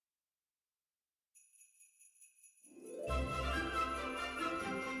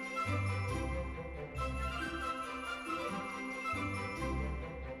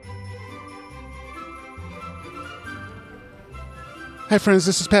Hi, friends.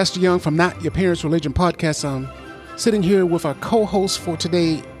 This is Pastor Young from Not Your Parents' Religion Podcast. I'm sitting here with our co-hosts for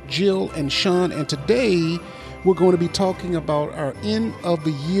today, Jill and Sean. And today, we're going to be talking about our end of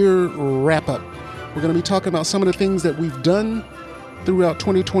the year wrap-up. We're going to be talking about some of the things that we've done throughout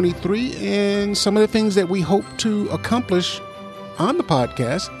 2023 and some of the things that we hope to accomplish on the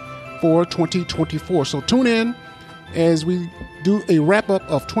podcast for 2024. So tune in as we do a wrap-up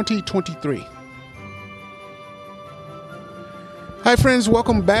of 2023. Hi, friends.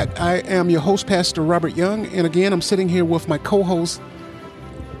 Welcome back. I am your host, Pastor Robert Young. And again, I'm sitting here with my co-hosts,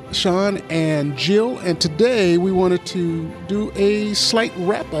 Sean and Jill. And today we wanted to do a slight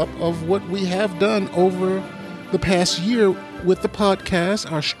wrap-up of what we have done over the past year with the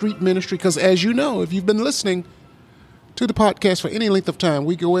podcast, our street ministry. Because as you know, if you've been listening to the podcast for any length of time,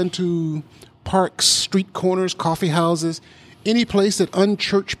 we go into parks, street corners, coffee houses, any place that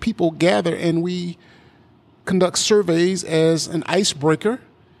unchurched people gather, and we conduct surveys as an icebreaker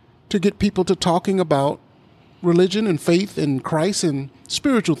to get people to talking about religion and faith and Christ and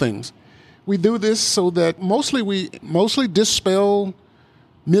spiritual things. We do this so that we mostly dispel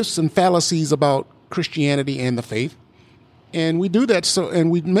myths and fallacies about Christianity and the faith. And we do that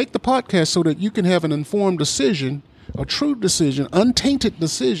and we make the podcast so that you can have an informed decision, a true decision, untainted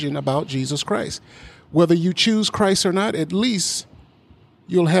decision about Jesus Christ. Whether you choose Christ or not, at least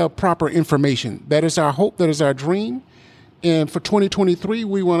you'll have proper information. That is our hope. That is our dream. And for 2023,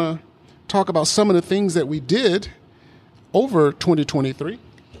 we want to talk about some of the things that we did over 2023.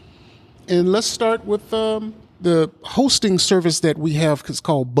 And let's start with the hosting service that we have. It's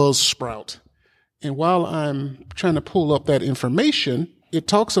called Buzzsprout. And while I'm trying to pull up that information, it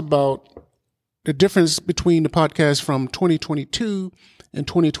talks about the difference between the podcast from 2022 and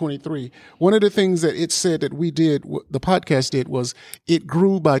 2023. One of the things that it said that the podcast did, was it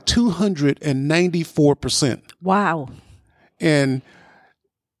grew by 294%. Wow. And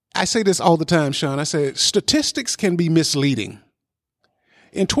I say this all the time, Sean. I say statistics can be misleading.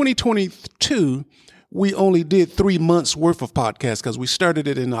 In 2022, we only did 3 months worth of podcasts because we started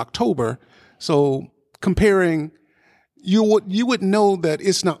it in October. So comparing, you would know that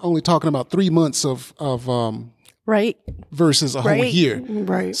it's not only talking about 3 months of right, versus a whole year.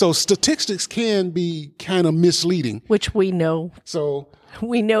 Right. So statistics can be kind of misleading. Which we know. So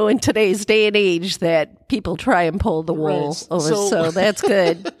we know in today's day and age that people try and pull the wool over, so that's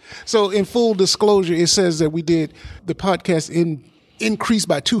good. So in full disclosure, it says that we did the podcast increased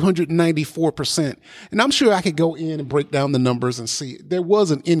by 294%. And I'm sure I could go in and break down the numbers and see there was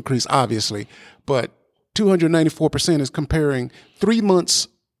an increase, obviously, but 294% is comparing 3 months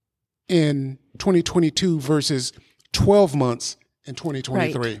in 2022 versus 12 months in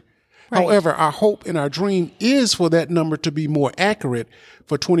 2023. Right. However, our hope and our dream is for that number to be more accurate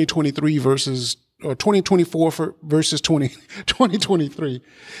for 2023 or 2024 versus 2023.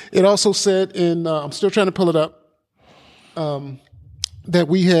 It also said I'm still trying to pull it up, that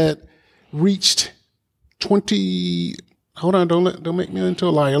we had reached 20, hold on, don't make me into a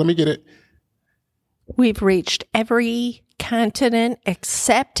liar. Let me get it. We've reached every continent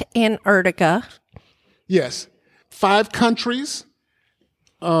except Antarctica. Yes. 5 countries,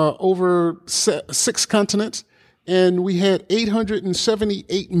 over 6 continents, and we had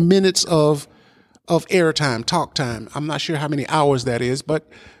 878 minutes of airtime, talk time. I'm not sure how many hours that is, but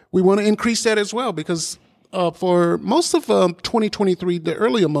we want to increase that as well because for most of 2023, the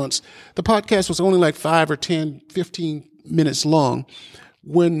earlier months, the podcast was only like 5 or 10, 15 minutes long.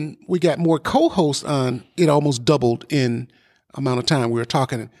 When we got more co-hosts on, it almost doubled in amount of time we were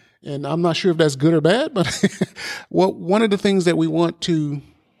talking. And I'm not sure if that's good or bad, but one of the things that we want to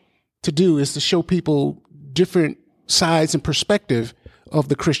do is to show people different sides and perspective of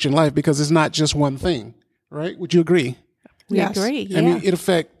the Christian life, because it's not just one thing, right? Would you agree? We agree, yeah. I mean, it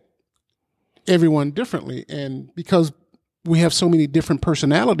affects everyone differently. And because we have so many different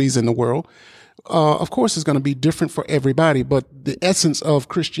personalities in the world, of course, it's going to be different for everybody, but the essence of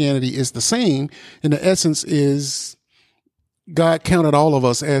Christianity is the same. And the essence is God counted all of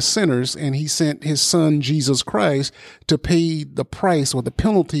us as sinners, and he sent his son, Jesus Christ, to pay the price or the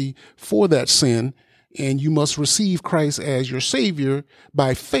penalty for that sin. And you must receive Christ as your Savior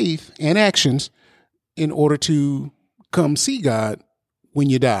by faith and actions in order to come see God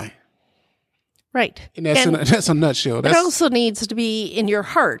when you die. Right. And that's a nutshell. It also needs to be in your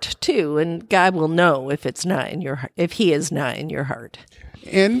heart too, and God will know if it's not in your heart, if he is not in your heart.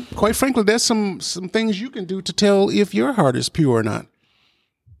 And quite frankly, there's some things you can do to tell if your heart is pure or not.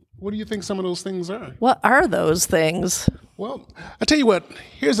 What do you think some of those things are? What are those things? Well, I tell you what,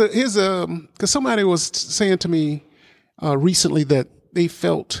 here's because somebody was saying to me recently that they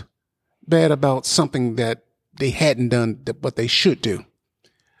felt bad about something that they hadn't done what they should do.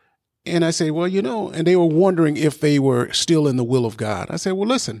 And I said, well, and they were wondering if they were still in the will of God. I said, well,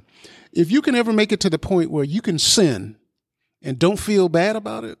 listen, if you can ever make it to the point where you can sin and don't feel bad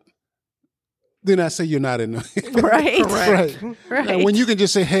about it, then I say you're not in the right. Now, when you can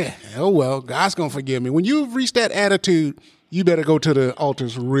just say, hey, oh, well, God's going to forgive me. When you've reached that attitude, you better go to the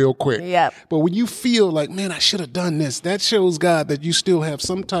altars real quick. Yep. But when you feel like, man, I should have done this, that shows God that you still have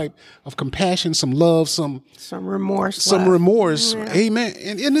some type of compassion, some love, some remorse. Yeah. Amen.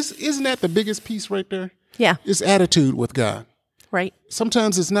 And isn't that the biggest piece right there? Yeah. It's attitude with God. Right.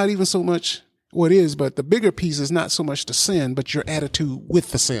 Sometimes it's not even so much what is, but the bigger piece is not so much the sin, but your attitude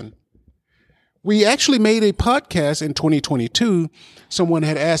with the sin. We actually made a podcast in 2022. Someone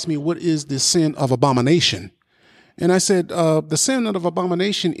had asked me, what is the sin of abomination? And I said, the sin of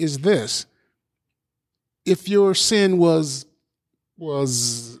abomination is this. If your sin was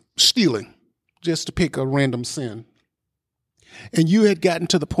stealing, just to pick a random sin, and you had gotten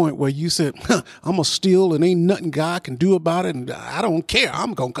to the point where you said, I'm going to steal and ain't nothing God can do about it, and I don't care,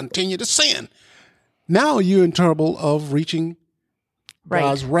 I'm going to continue to sin. Now you're in trouble of reaching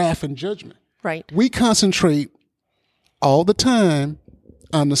God's wrath and judgment. Right. We concentrate all the time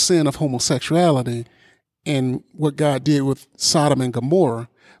on the sin of homosexuality and what God did with Sodom and Gomorrah,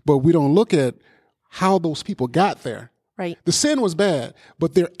 but we don't look at how those people got there. Right. The sin was bad,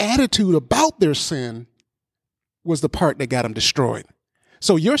 but their attitude about their sin was the part that got them destroyed.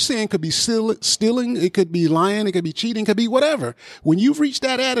 So your sin could be stealing, it could be lying, it could be cheating, it could be whatever. When you've reached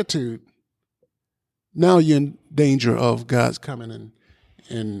that attitude, now you're in danger of God's coming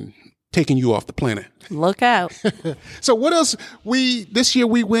and taking you off the planet. Look out. So what else? This year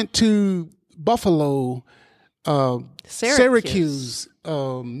we went to Buffalo, Syracuse,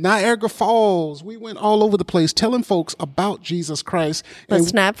 Niagara Falls. We went all over the place telling folks about Jesus Christ.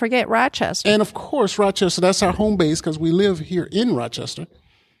 Let's not forget Rochester. And of course, Rochester, that's our home base because we live here in Rochester.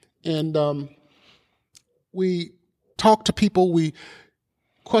 And we talked to people, we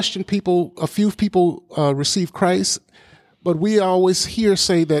questioned people, a few people received Christ. But we always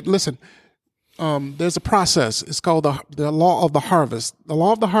say that, listen, there's a process. It's called the law of the harvest. The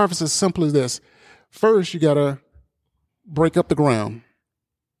law of the harvest is simply this. First, you got to break up the ground.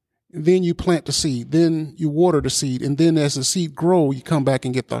 Then you plant the seed. Then you water the seed. And then as the seed grows, you come back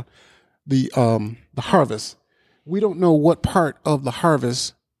and get the harvest. We don't know what part of the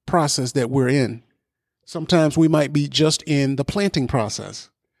harvest process that we're in. Sometimes we might be just in the planting process.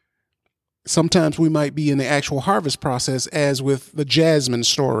 Sometimes we might be in the actual harvest process, as with the Jasmine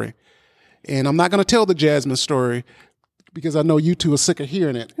story. And I'm not going to tell the Jasmine story because I know you two are sick of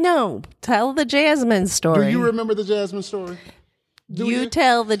hearing it. No, tell the Jasmine story. Do you remember the Jasmine story? You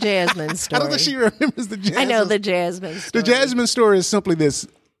tell the Jasmine story. I don't think she remembers the Jasmine. I know the Jasmine story. The Jasmine story is simply this,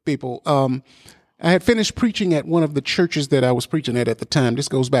 people. I had finished preaching at one of the churches that I was preaching at the time. This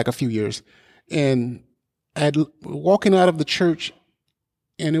goes back a few years. And I had walking out of the church,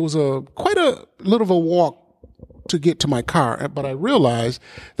 and it was quite a little of a walk to get to my car. But I realized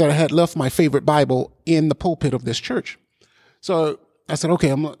that I had left my favorite Bible in the pulpit of this church. So I said,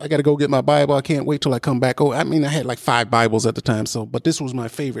 okay, I got to go get my Bible. I can't wait till I come back. Oh, I mean, I had like 5 Bibles at the time. But this was my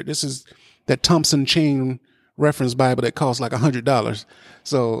favorite. This is that Thompson Chain Reference Bible that cost like $100.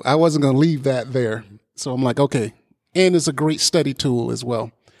 So I wasn't going to leave that there. So I'm like, okay. And it's a great study tool as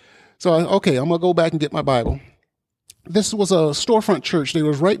well. So, I'm going to go back and get my Bible. This was a storefront church. They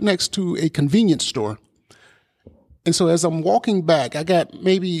was right next to a convenience store. And so as I'm walking back, I got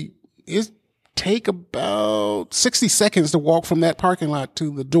it take about 60 seconds to walk from that parking lot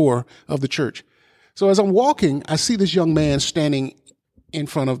to the door of the church. So as I'm walking, I see this young man standing in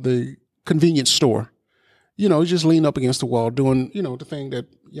front of the convenience store. Just leaning up against the wall doing, the thing that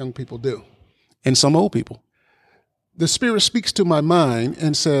young people do and some old people. The Spirit speaks to my mind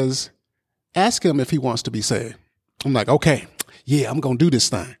and says, ask him if he wants to be saved. I'm like, okay, yeah, I'm going to do this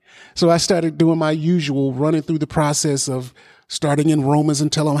thing. So I started doing my usual, running through the process of starting in Romans and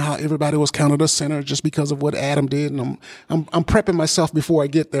telling them how everybody was counted a sinner just because of what Adam did. And I'm prepping myself before I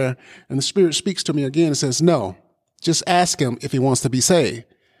get there. And the Spirit speaks to me again and says, no, just ask him if he wants to be saved.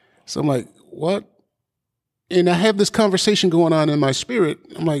 So I'm like, what? And I have this conversation going on in my spirit.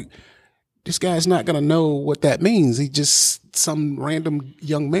 I'm like, this guy's not going to know what that means. He just some random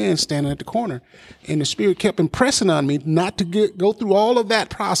young man standing at the corner. And the Spirit kept impressing on me not to go through all of that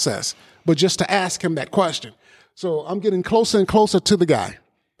process, but just to ask him that question. So I'm getting closer and closer to the guy.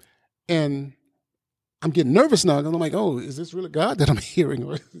 And I'm getting nervous now. And I'm like, oh, is this really God that I'm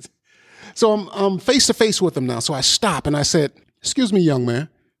hearing? So I'm face to face with him now. So I stop and I said, excuse me, young man.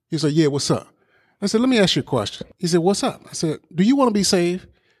 He said, yeah, what's up? I said, let me ask you a question. He said, what's up? I said, do you want to be saved?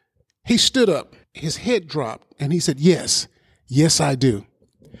 He stood up his head dropped, and he said, yes, I do.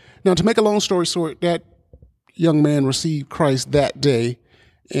 Now, to make a long story short, that young man received Christ that day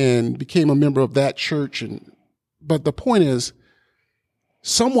and became a member of that church. But the point is,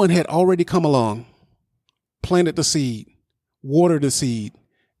 someone had already come along, planted the seed, watered the seed,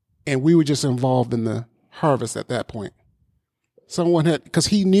 and we were just involved in the harvest at that point. Someone had, because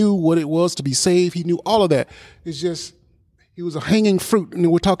he knew what it was to be saved. He knew all of that. It's just, he was a hanging fruit, and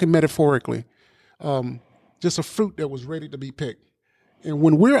we're talking metaphorically, just a fruit that was ready to be picked. And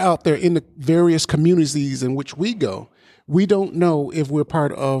when we're out there in the various communities in which we go, we don't know if we're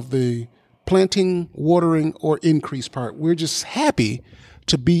part of the planting, watering, or increase part. We're just happy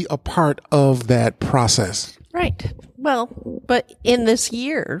to be a part of that process. Right. Well, but in this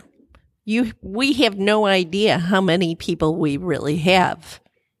year, we have no idea how many people we really have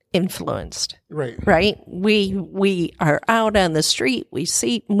influenced. Right? We are out on the street, we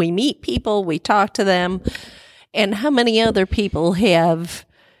meet people, we talk to them, and how many other people have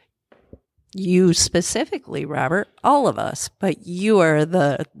you specifically, Robert, all of us, but you are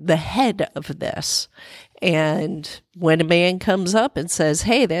the head of this. And when a man comes up and says,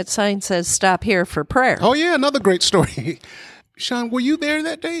 hey, that sign says stop here for prayer. Oh, yeah, another great story. Sean, were you there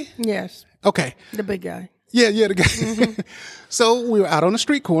that day? Yes. Okay. The big guy. Yeah, the guy. Mm-hmm. So we were out on the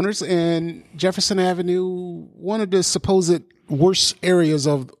street corners, and Jefferson Avenue, one of the supposed worst areas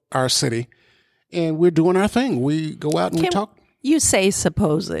of our city, and we're doing our thing. We go out and we talk. You say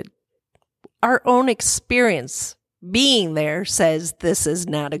supposed. Our own experience being there says this is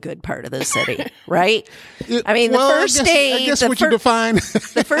not a good part of the city, right? I mean, the first day... I guess what you define...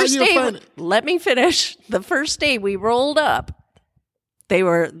 The first day... Let me finish. The first day we rolled up,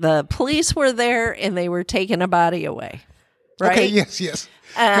 the police were there, and they were taking a body away, right? Okay, yes.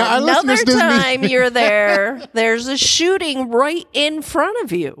 Another time you're there, there's a shooting right in front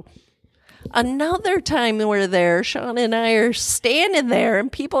of you. Another time we're there, Sean and I are standing there, and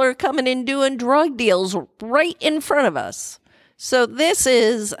people are coming in doing drug deals right in front of us. So this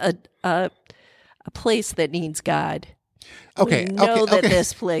is a place that needs God. Okay, we know that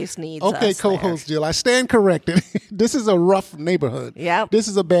this place needs us. Okay, co-host Jill, I stand corrected. This is a rough neighborhood. Yeah, this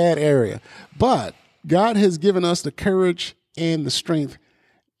is a bad area. But God has given us the courage and the strength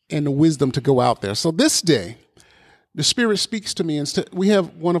and the wisdom to go out there. So this day, the Spirit speaks to me, and we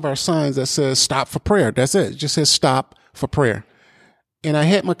have one of our signs that says stop for prayer. That's it. It just says stop for prayer. And I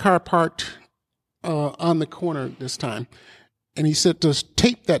had my car parked on the corner this time. And he said to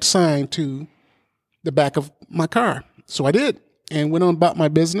tape that sign to the back of my car. So I did, and went on about my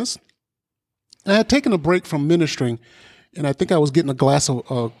business. I had taken a break from ministering, and I think I was getting a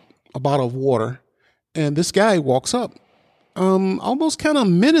bottle of water. And this guy walks up, almost kind of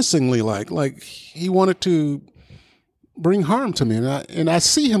menacingly, like he wanted to bring harm to me. And I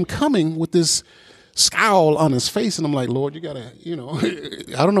see him coming with this scowl on his face. And I'm like, Lord, you gotta,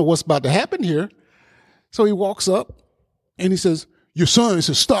 I don't know what's about to happen here. So he walks up and he says, your son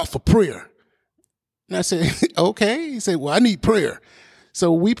says, stop for prayer. And I said, okay. He said, well, I need prayer.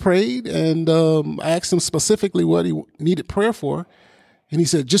 So we prayed, and I asked him specifically what he needed prayer for. And he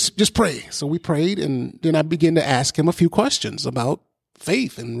said, just pray. So we prayed, and then I began to ask him a few questions about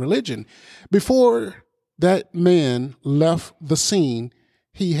faith and religion. Before that man left the scene,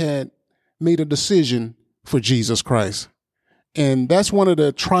 he had made a decision for Jesus Christ. And that's one of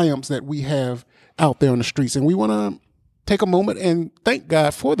the triumphs that we have out there on the streets. And we want to take a moment and thank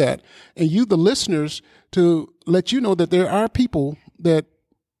God for that. And you, the listeners, to let you know that there are people that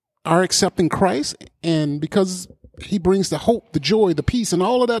are accepting Christ. And because he brings the hope, the joy, the peace, and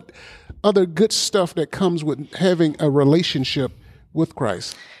all of that other good stuff that comes with having a relationship with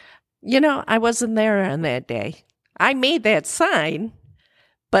Christ. I wasn't there on that day. I made that sign,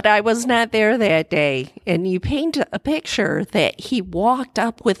 but I was not there that day. And you paint a picture that he walked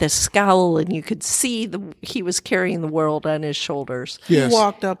up with a scowl, and you could see he was carrying the world on his shoulders. Yes. He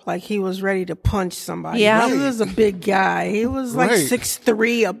walked up like he was ready to punch somebody. Yeah. He was a big guy. He was like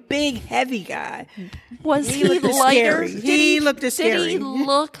 6'3", a big, heavy guy. Was he lighter? He looked scary. Did he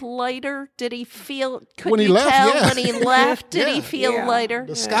look lighter? Did he feel? Could when he you left, tell yeah. when he left? Did Yeah. he feel Yeah. lighter?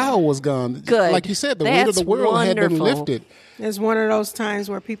 The scowl was gone. Good. Like you said, the weight of the That's world had been wonderful. lifted. It's one of those times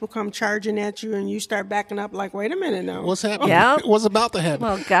where people come charging at you and you start backing up like, wait a minute now. What's happening? Yeah. What's about to happen?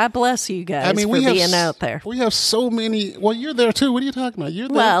 Well, God bless you guys for being out there. We have so many. Well, you're there too. What are you talking about? You're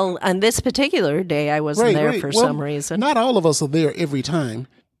there. Well, on this particular day, I wasn't there for Well, some reason. Not all of us are there every time.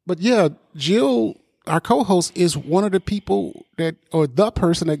 But yeah, Jill, our co-host, is one of the people or the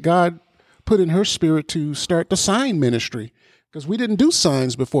person that God put in her spirit to start the sign ministry. Because we didn't do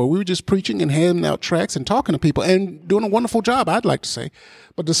signs before. We were just preaching and handing out tracts and talking to people and doing a wonderful job, I'd like to say.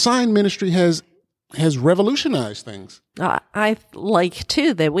 But the sign ministry has has revolutionized things. I like,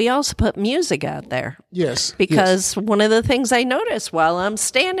 too, that we also put music out there. Yes. Because one of the things I noticed while I'm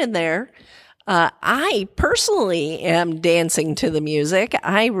standing there, I personally am dancing to the music.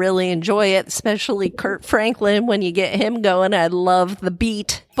 I really enjoy it, especially Kurt Franklin. When you get him going, I love the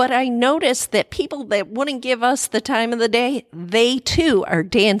beat. But I noticed that people that wouldn't give us the time of the day, they too are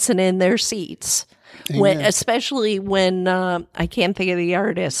dancing in their seats. Especially when, I can't think of the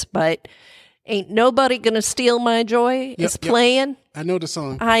artist, but Ain't Nobody Gonna Steal My Joy is playing. I know the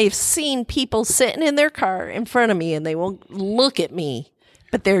song. I've seen people sitting in their car in front of me and they won't look at me,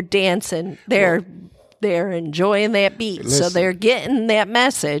 but they're dancing. They're enjoying that beat. Listen. So they're getting that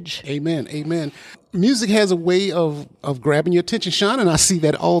message. Amen. Amen. Music has a way of grabbing your attention. Sean and I see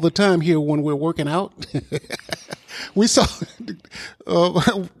that all the time here when we're working out. We saw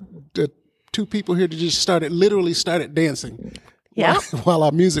the two people here that just literally started dancing. Yeah. While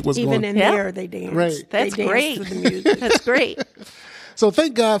our music was Even going. in there, they dance. Right. That's they great. Dance to the music. That's great. So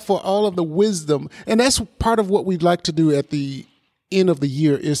thank God for all of the wisdom. And that's part of what we'd like to do at the end of the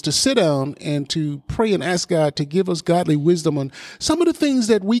year, is to sit down and to pray and ask God to give us godly wisdom on some of the things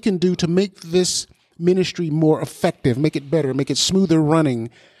that we can do to make this ministry more effective, make it better, make it smoother running,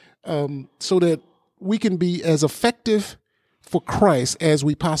 so that we can be as effective for Christ as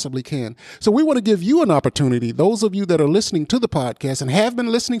we possibly can. So we want to give you an opportunity, those of you that are listening to the podcast and have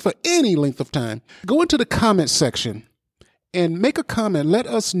been listening for any length of time, go into the comment section and make a comment. Let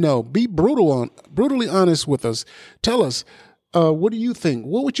us know. Be brutally honest with us. Tell us, what do you think?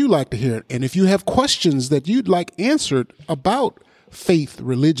 What would you like to hear? And if you have questions that you'd like answered about faith,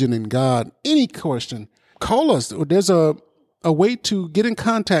 religion, and God, any question, call us. There's a way to get in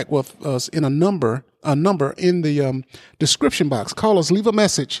contact with us in a number in the description box. Call us, leave a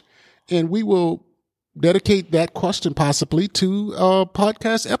message, and we will dedicate that question possibly to a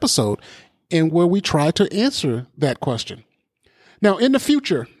podcast episode, and where we try to answer that question. Now, in the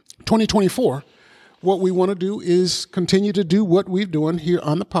future, 2024, what we want to do is continue to do what we're doing here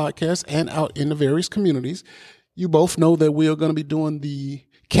on the podcast and out in the various communities. You both know that we are going to be doing the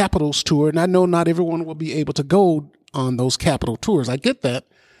Capitals tour, and I know not everyone will be able to go on those Capital tours. I get that.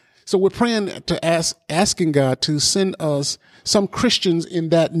 So we're praying to asking God to send us some Christians in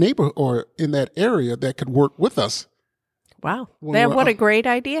that neighborhood or in that area that could work with us. Wow. What a great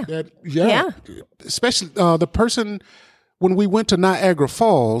idea. Yeah. Especially the person, when we went to Niagara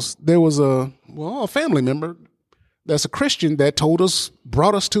Falls, there was a family member that's a Christian that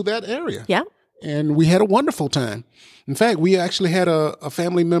brought us to that area. Yeah. And we had a wonderful time. In fact, we actually had a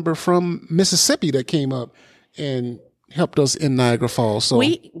family member from Mississippi that came up and helped us in Niagara Falls. So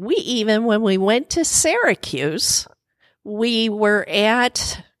we even, when we went to Syracuse, we were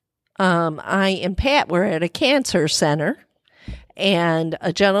at, I and Pat were at a cancer center, and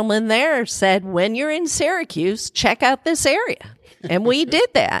a gentleman there said, when you're in Syracuse, check out this area. And we did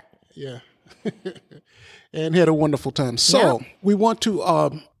that. Yeah. And had a wonderful time. So we want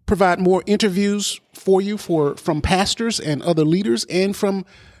to provide more interviews for you from pastors and other leaders, and from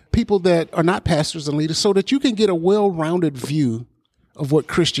people that are not pastors and leaders, so that you can get a well-rounded view of what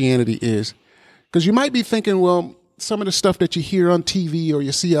Christianity is. Because you might be thinking, well, some of the stuff that you hear on TV or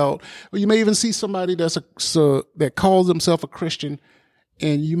you see out, or you may even see somebody that calls himself a Christian,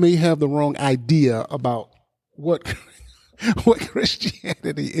 and you may have the wrong idea about what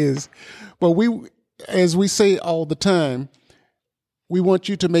Christianity is. But as we say all the time, we want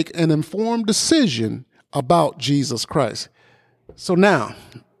you to make an informed decision about Jesus Christ. So now,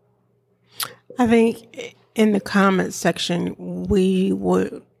 I think in the comment section, we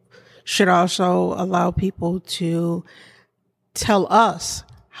should also allow people to tell us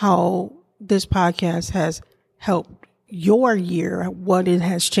how this podcast has helped your year, what it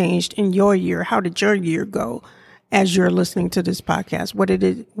has changed in your year. How did your year go as you're listening to this podcast?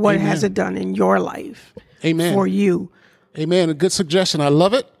 What has it done in your life? Amen. For you? Amen. A good suggestion. I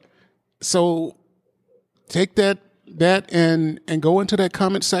love it. So take that and go into that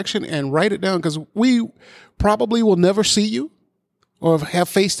comment section and write it down, because we probably will never see you or have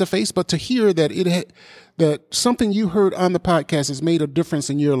face to face, but to hear that that something you heard on the podcast has made a difference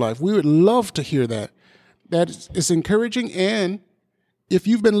in your life. We would love to hear that. That is encouraging. And if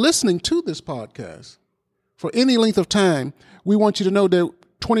you've been listening to this podcast for any length of time, we want you to know that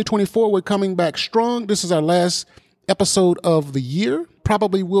 2024, we're coming back strong. This is our last episode of the year.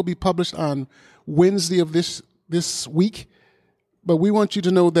 Probably will be published on Wednesday of this week. But we want you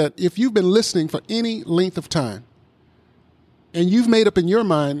to know that if you've been listening for any length of time and you've made up in your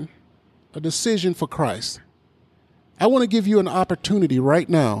mind a decision for Christ, I want to give you an opportunity right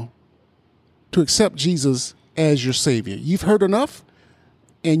now to accept Jesus as your Savior. You've heard enough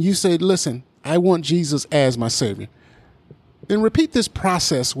and you say, listen, I want Jesus as my Savior. Then repeat this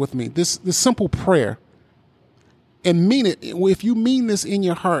process with me, this simple prayer, and mean it. If you mean this in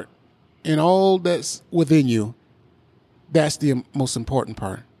your heart and all that's within you, that's the most important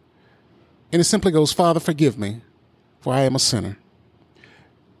part. And it simply goes, Father, forgive me, for I am a sinner.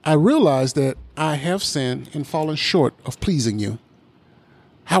 I realize that I have sinned and fallen short of pleasing you.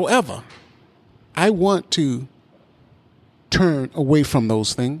 However, I want to turn away from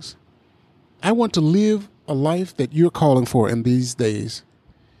those things. I want to live a life that you're calling for in these days.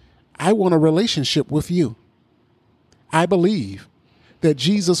 I want a relationship with you. I believe that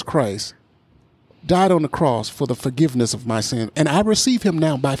Jesus Christ died on the cross for the forgiveness of my sin, and I receive him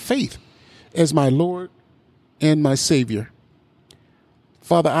now by faith as my Lord and my Savior.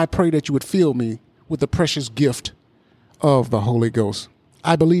 Father, I pray that you would fill me with the precious gift of the Holy Ghost.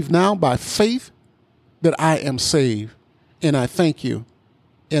 I believe now by faith that I am saved, and I thank you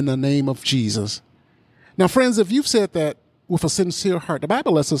in the name of Jesus. Now, friends, if you've said that with a sincere heart, the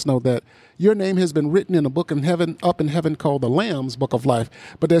Bible lets us know that your name has been written in a book in heaven, up in heaven, called the Lamb's Book of Life.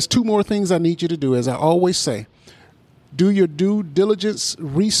 But there's two more things I need you to do. As I always say, do your due diligence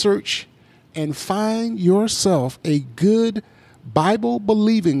research and find yourself a good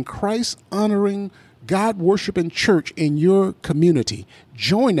Bible-believing, Christ-honoring, God-worshiping church in your community.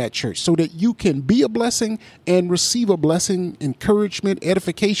 Join that church so that you can be a blessing and receive a blessing, encouragement,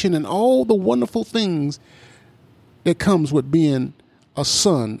 edification, and all the wonderful things that comes with being a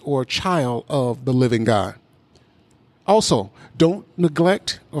son or a child of the living God. Also, don't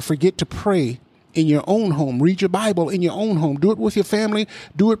neglect or forget to pray in your own home. Read your Bible in your own home. Do it with your family.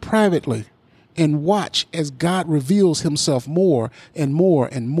 Do it privately. And watch as God reveals himself more and more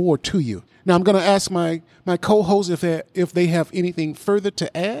and more to you. Now, I'm going to ask my co-hosts if they have anything further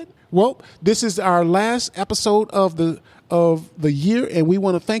to add. Well, this is our last episode of the year, and we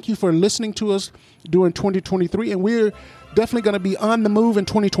want to thank you for listening to us during 2023. And we're definitely going to be on the move in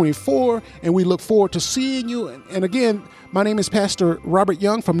 2024, and we look forward to seeing you. And again, my name is Pastor Robert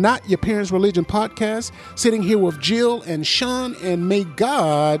Young from Not Your Parents' Religion podcast, sitting here with Jill and Sean, and may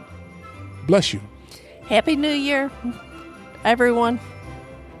God bless you. Happy New Year, everyone.